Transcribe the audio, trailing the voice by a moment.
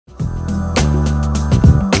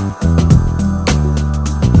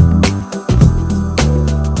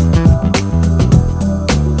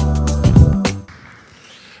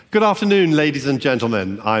Good afternoon, ladies and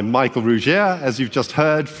gentlemen. I'm Michael Ruggier, as you've just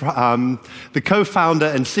heard, the co-founder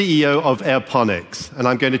and CEO of Airponix, and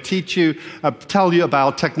I'm going to tell you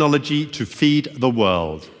about technology to feed the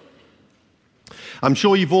world. I'm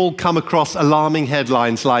sure you've all come across alarming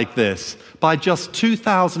headlines like this. By just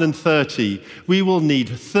 2030, we will need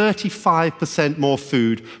 35% more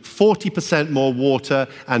food, 40% more water,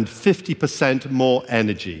 and 50% more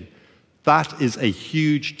energy. That is a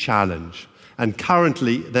huge challenge. And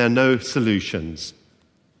currently, there are no solutions.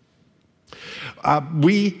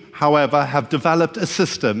 We, however, have developed a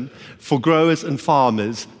system for growers and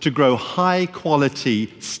farmers to grow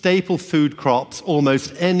high-quality, staple food crops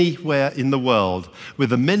almost anywhere in the world,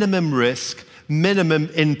 with a minimum risk, minimum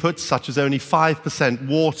inputs such as only 5%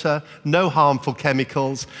 water, no harmful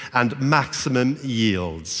chemicals, and maximum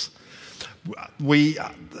yields.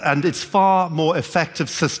 And it's far more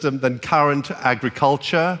effective system than current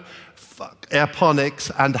agriculture,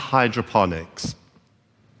 airponics, and hydroponics.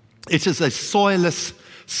 It is a soilless,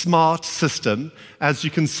 smart system. As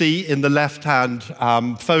you can see in the left-hand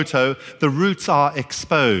photo, the roots are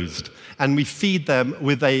exposed, and we feed them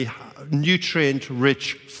with a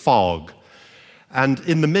nutrient-rich fog. And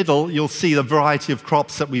in the middle, you'll see the variety of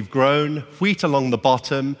crops that we've grown, wheat along the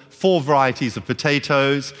bottom, 4 varieties of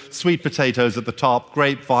potatoes, sweet potatoes at the top,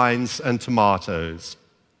 grapevines, and tomatoes.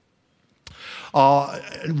 Our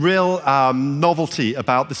real novelty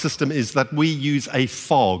about the system is that we use a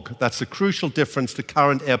fog. That's a crucial difference to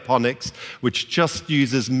current airponics, which just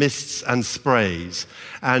uses mists and sprays.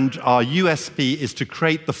 And our USP is to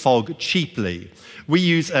create the fog cheaply. We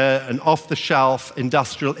use an off-the-shelf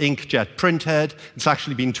industrial inkjet printhead. It's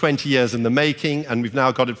actually been 20 years in the making, and we've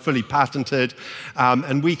now got it fully patented.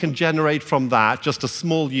 And we can generate from that, just a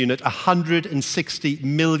small unit, 160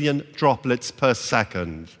 million droplets per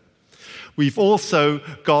second. We've also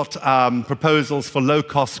got proposals for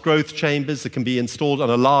low-cost growth chambers that can be installed on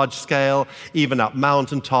a large scale, even up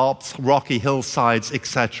mountaintops, rocky hillsides,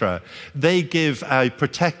 etc. They give a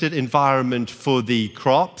protected environment for the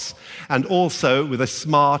crops, and also with a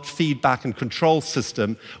smart feedback and control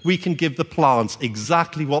system, we can give the plants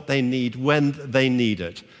exactly what they need when they need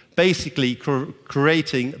it, basically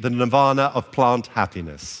creating the nirvana of plant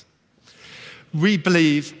happiness. We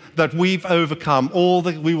believe that we will overcome all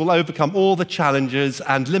the challenges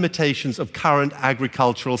and limitations of current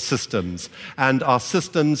agricultural systems, and our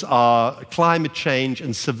systems are climate change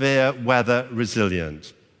and severe weather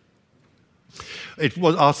resilient.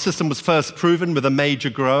 Our system was first proven with a major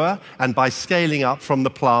grower, and by scaling up from the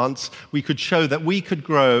plants, we could show that we could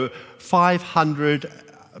grow 500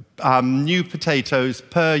 new potatoes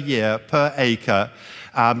per year, per acre,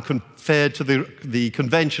 compared to the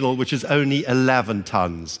conventional, which is only 11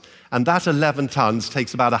 tons. And that 11 tons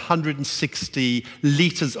takes about 160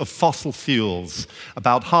 liters of fossil fuels,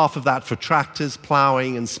 about half of that for tractors,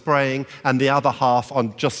 plowing and spraying, and the other half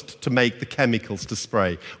on just to make the chemicals to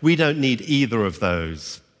spray. We don't need either of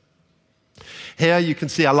those. Here you can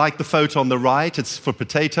see, I like the photo on the right, it's for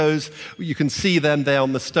potatoes. You can see them there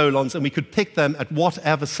on the stolons, and we could pick them at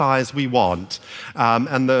whatever size we want.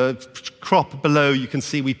 And the crop below, you can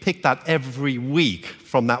see we pick that every week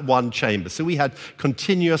from that one chamber. So we had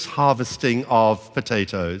continuous harvesting of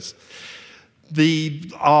potatoes.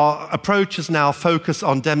 Our approach is now focused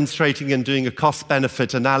on demonstrating and doing a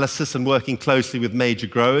cost-benefit analysis and working closely with major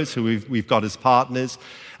growers who we've got as partners,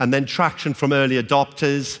 and then traction from early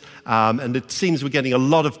adopters. And it seems we're getting a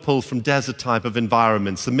lot of pull from desert type of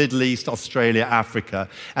environments, the Middle East, Australia, Africa.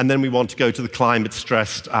 And then we want to go to the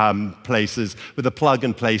climate-stressed places with a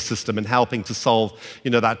plug-and-play system and helping to solve,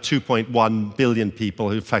 that 2.1 billion people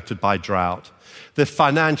who are affected by drought. The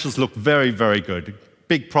financials look very, very good.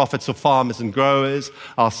 Big profits for farmers and growers,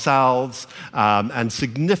 ourselves, and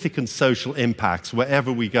significant social impacts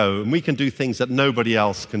wherever we go. And we can do things that nobody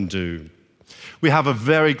else can do. We have a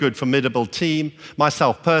very good, formidable team.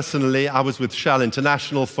 Myself personally, I was with Shell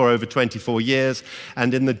International for over 24 years,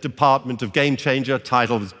 and in the department of Game Changer,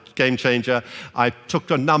 title was Game Changer, I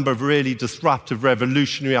took a number of really disruptive,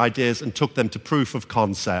 revolutionary ideas and took them to proof of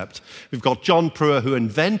concept. We've got John Brewer, who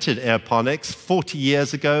invented Airponix 40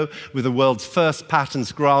 years ago with the world's first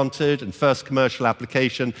patents granted and first commercial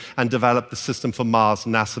application, and developed the system for Mars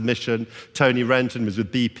NASA mission. Tony Renton was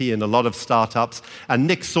with BP and a lot of startups. And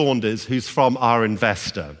Nick Saunders, who's from our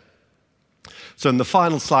investor. So in the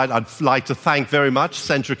final slide, I'd like to thank very much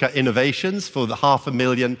Centrica Innovations for the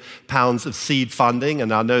 £500,000 of seed funding,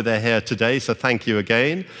 and I know they're here today, so thank you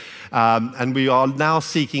again. And we are now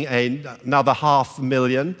seeking another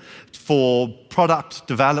 £500,000 for product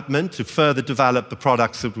development to further develop the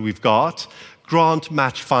products that we've got, grant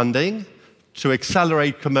match funding, to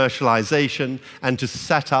accelerate commercialization, and to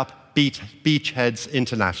set up beachheads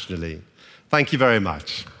internationally. Thank you very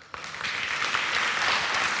much.